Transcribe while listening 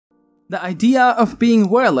The idea of being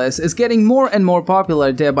wireless is getting more and more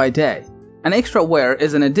popular day by day. An extra wire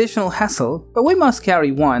is an additional hassle, but we must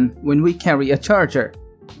carry one when we carry a charger.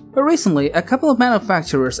 But recently, a couple of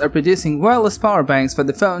manufacturers are producing wireless power banks for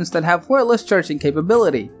the phones that have wireless charging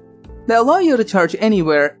capability. They allow you to charge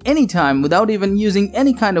anywhere, anytime without even using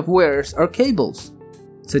any kind of wires or cables.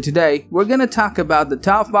 So today, we're gonna talk about the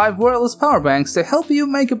top 5 wireless power banks to help you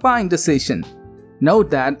make a buying decision.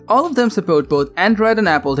 Note that all of them support both Android and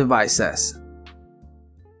Apple devices.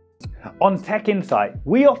 On Tech Insight,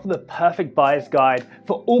 we offer the perfect buyer's guide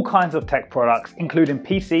for all kinds of tech products, including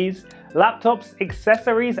PCs, laptops,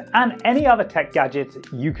 accessories, and any other tech gadgets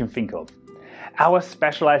you can think of. Our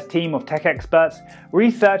specialized team of tech experts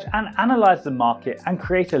research and analyze the market and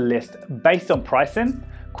create a list based on pricing,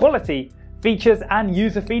 quality, features, and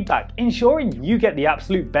user feedback, ensuring you get the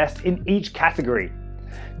absolute best in each category.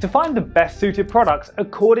 To find the best suited products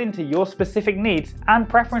according to your specific needs and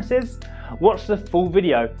preferences, watch the full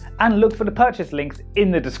video and look for the purchase links in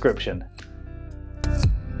the description.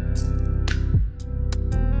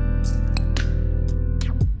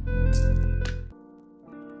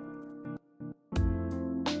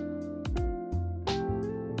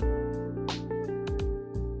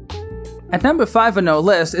 At number 5 on our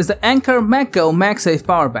list is the Anker MacGo Magsafe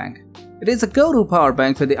power bank. It is a go-to power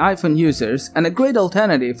bank for the iPhone users and a great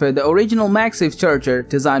alternative for the original Magsafe charger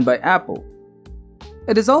designed by Apple.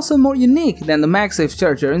 It is also more unique than the Magsafe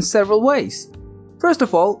charger in several ways. First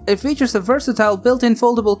of all, it features a versatile built-in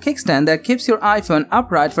foldable kickstand that keeps your iPhone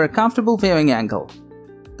upright for a comfortable viewing angle.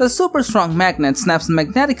 The super strong magnet snaps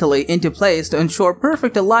magnetically into place to ensure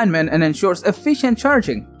perfect alignment and ensures efficient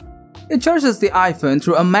charging. It charges the iPhone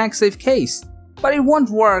through a Magsafe case, but it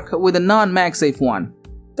won't work with a non-Magsafe one.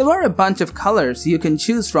 There are a bunch of colors you can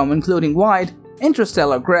choose from, including white,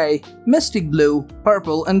 interstellar gray, mystic blue,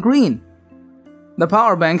 purple, and green. The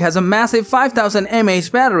power bank has a massive 5000 mAh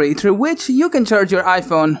battery through which you can charge your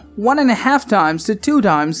iPhone 1.5 times to 2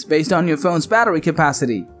 times based on your phone's battery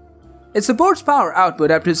capacity. It supports power output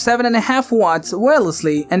up to 7.5 watts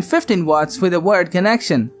wirelessly and 15 watts with a wired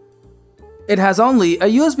connection. It has only a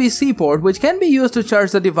USB-C port which can be used to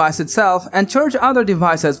charge the device itself and charge other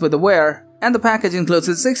devices with a wire, and the package includes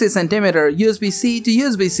a 60cm USB-C to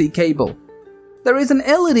USB-C cable. There is an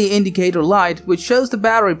LED indicator light which shows the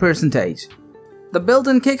battery percentage. The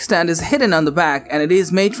built-in kickstand is hidden on the back and it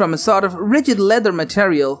is made from a sort of rigid leather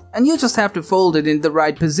material, and you just have to fold it in the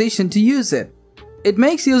right position to use it. It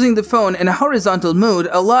makes using the phone in a horizontal mode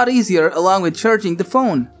a lot easier along with charging the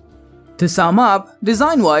phone. To sum up,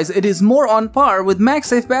 design-wise it is more on par with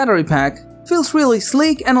Magsafe battery pack, feels really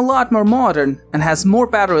sleek and a lot more modern, and has more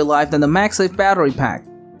battery life than the Magsafe battery pack.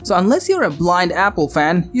 So unless you're a blind Apple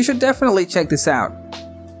fan, you should definitely check this out.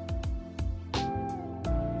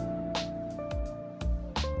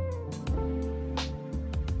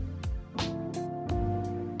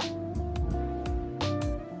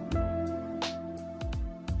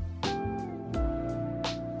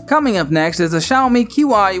 Coming up next is the Xiaomi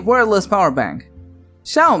QI wireless power bank.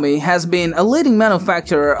 Xiaomi has been a leading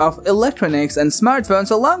manufacturer of electronics and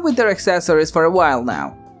smartphones along with their accessories for a while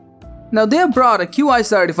now. Now they have brought a QI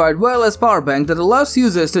certified wireless power bank that allows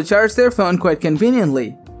users to charge their phone quite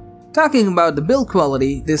conveniently. Talking about the build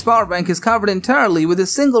quality, this power bank is covered entirely with a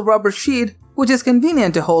single rubber sheet which is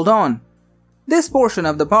convenient to hold on. This portion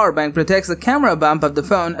of the power bank protects the camera bump of the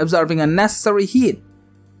phone, absorbing unnecessary heat.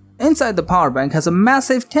 Inside the power bank has a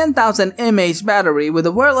massive 10,000 mAh battery with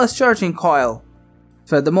a wireless charging coil.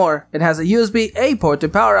 Furthermore, it has a USB-A port to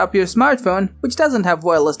power up your smartphone which doesn't have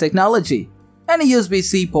wireless technology, and a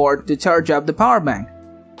USB-C port to charge up the power bank.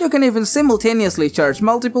 You can even simultaneously charge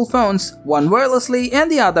multiple phones, one wirelessly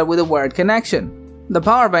and the other with a wired connection. The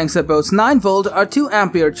power bank supports 9V or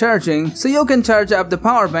 2A charging, so you can charge up the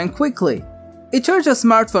power bank quickly. It charges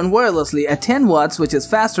smartphone wirelessly at 10 watts, which is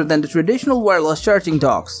faster than the traditional wireless charging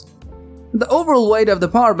docks. The overall weight of the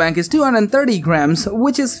power bank is 230 grams,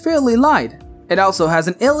 which is fairly light. It also has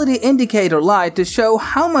an LED indicator light to show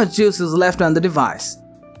how much juice is left on the device.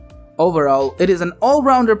 Overall, it is an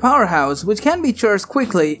all-rounder powerhouse which can be charged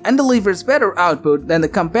quickly and delivers better output than the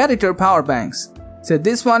competitor power banks, so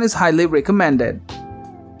this one is highly recommended.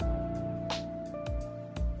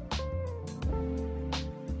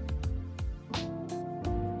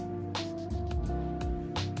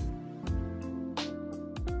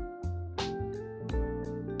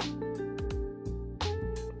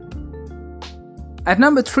 At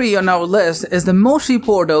number 3 on our list is the Moshi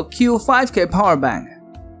Porto Q 5K power bank.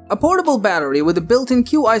 A portable battery with a built-in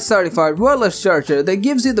QI certified wireless charger that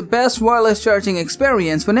gives you the best wireless charging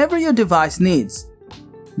experience whenever your device needs.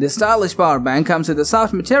 This stylish power bank comes with a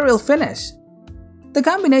soft material finish. The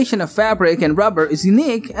combination of fabric and rubber is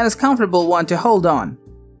unique and is a comfortable one to hold on.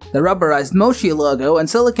 The rubberized Moshi logo and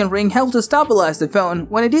silicone ring help to stabilize the phone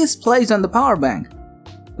when it is placed on the power bank.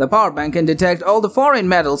 The power bank can detect all the foreign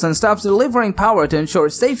metals and stops delivering power to ensure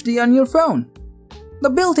safety on your phone. The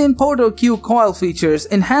built-in Porto Q coil features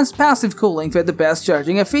enhanced passive cooling for the best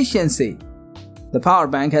charging efficiency. The power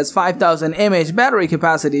bank has 5000 mAh battery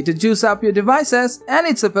capacity to juice up your devices, and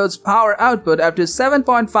it supports power output up to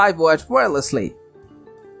 7.5 watts wirelessly.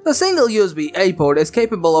 The single USB-A port is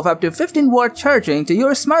capable of up to 15-watt charging to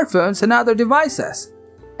your smartphones and other devices.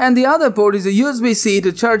 And the other port is a USB-C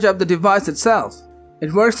to charge up the device itself.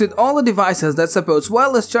 It works with all the devices that supports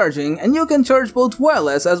wireless charging, and you can charge both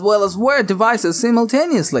wireless as well as wired devices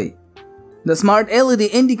simultaneously. The smart LED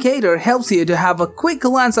indicator helps you to have a quick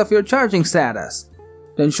glance of your charging status.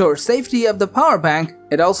 To ensure safety of the power bank,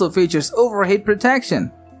 it also features overheat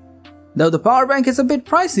protection. Though the power bank is a bit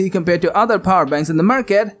pricey compared to other power banks in the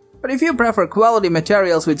market, but if you prefer quality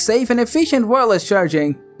materials with safe and efficient wireless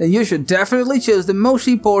charging, then you should definitely choose the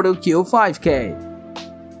Moshi Porto Q 5K.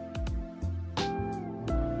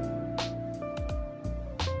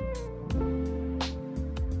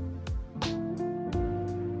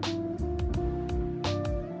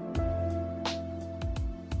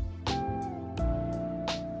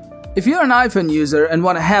 If you're an iPhone user and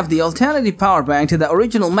want to have the alternative power bank to the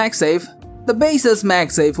original Magsafe, the Baseus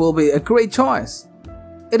Magsafe will be a great choice.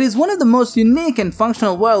 It is one of the most unique and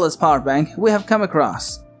functional wireless power bank we have come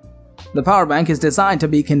across. The power bank is designed to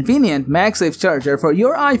be a convenient Magsafe charger for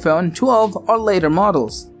your iPhone 12 or later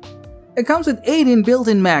models. It comes with 18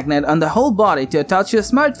 built-in magnet on the whole body to attach your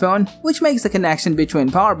smartphone, which makes the connection between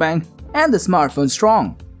power bank and the smartphone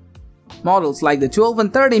strong. Models like the 12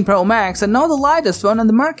 and 13 Pro Max are not the lightest phone on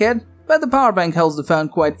the market, but the power bank holds the phone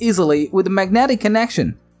quite easily with a magnetic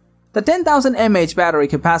connection. The 10,000 mAh battery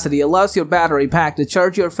capacity allows your battery pack to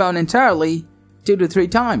charge your phone entirely 2 to 3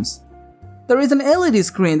 times. There is an LED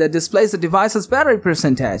screen that displays the device's battery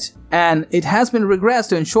percentage, and it has been regressed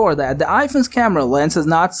to ensure that the iPhone's camera lens is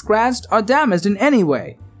not scratched or damaged in any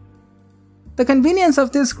way. The convenience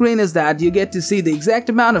of this screen is that you get to see the exact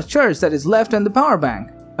amount of charge that is left on the power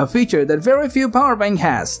bank, a feature that very few power bank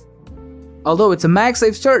has. Although it's a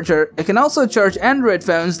MagSafe charger, it can also charge Android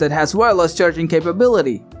phones that has wireless charging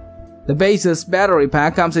capability. The Baseus battery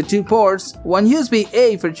pack comes with 2 ports, one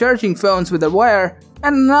USB-A for charging phones with a wire,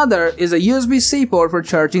 and another is a USB-C port for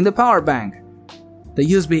charging the power bank. The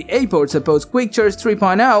USB-A port supports Quick Charge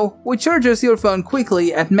 3.0, which charges your phone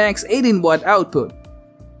quickly at max 18-watt output.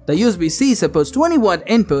 The USB-C supports 20-watt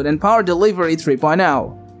input and power delivery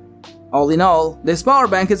 3.0. All in all, this power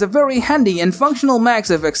bank is a very handy and functional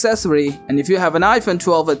Magsafe accessory, and if you have an iPhone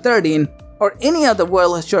 12 or 13 or any other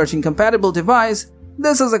wireless charging compatible device,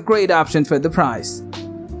 this is a great option for the price.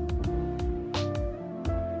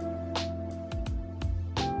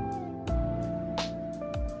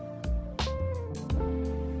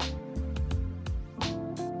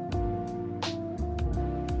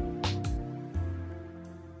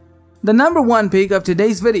 The number 1 pick of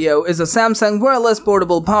today's video is a Samsung wireless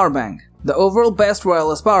portable power bank, the overall best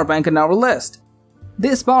wireless power bank on our list.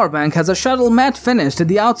 This power bank has a shuttle matte finish to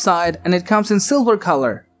the outside, and it comes in silver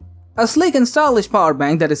color. A sleek and stylish power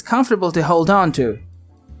bank that is comfortable to hold on to.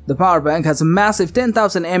 The power bank has a massive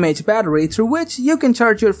 10,000 mAh battery through which you can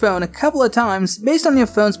charge your phone a couple of times based on your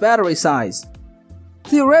phone's battery size.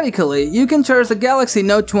 Theoretically, you can charge the Galaxy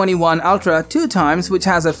Note 21 Ultra 2 times, which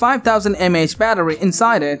has a 5000 mAh battery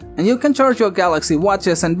inside it, and you can charge your Galaxy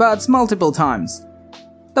Watches and Buds multiple times.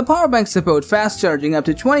 The power bank supports fast charging up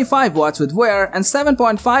to 25 watts with wear and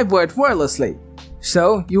 7.5 watt wirelessly.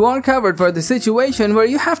 So, you are covered for the situation where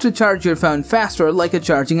you have to charge your phone faster like a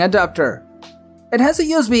charging adapter. It has a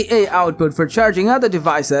USB-A output for charging other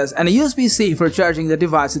devices and a USB-C for charging the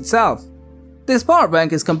device itself. This power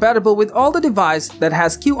bank is compatible with all the devices that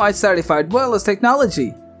has QI certified wireless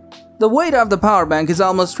technology. The weight of the power bank is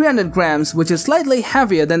almost 300 grams, which is slightly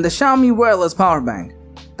heavier than the Xiaomi wireless power bank.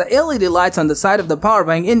 The LED lights on the side of the power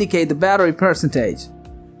bank indicate the battery percentage.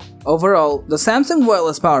 Overall, the Samsung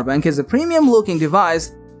wireless power bank is a premium looking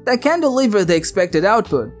device that can deliver the expected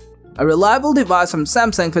output. A reliable device from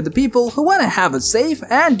Samsung for the people who want to have a safe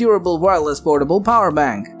and durable wireless portable power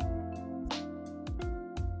bank.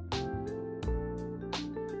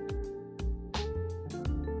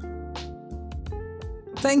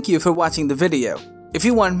 Thank you for watching the video. If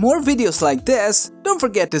you want more videos like this, don't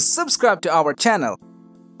forget to subscribe to our channel.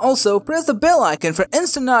 Also, press the bell icon for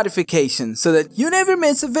instant notifications so that you never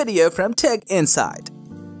miss a video from Tech Inside.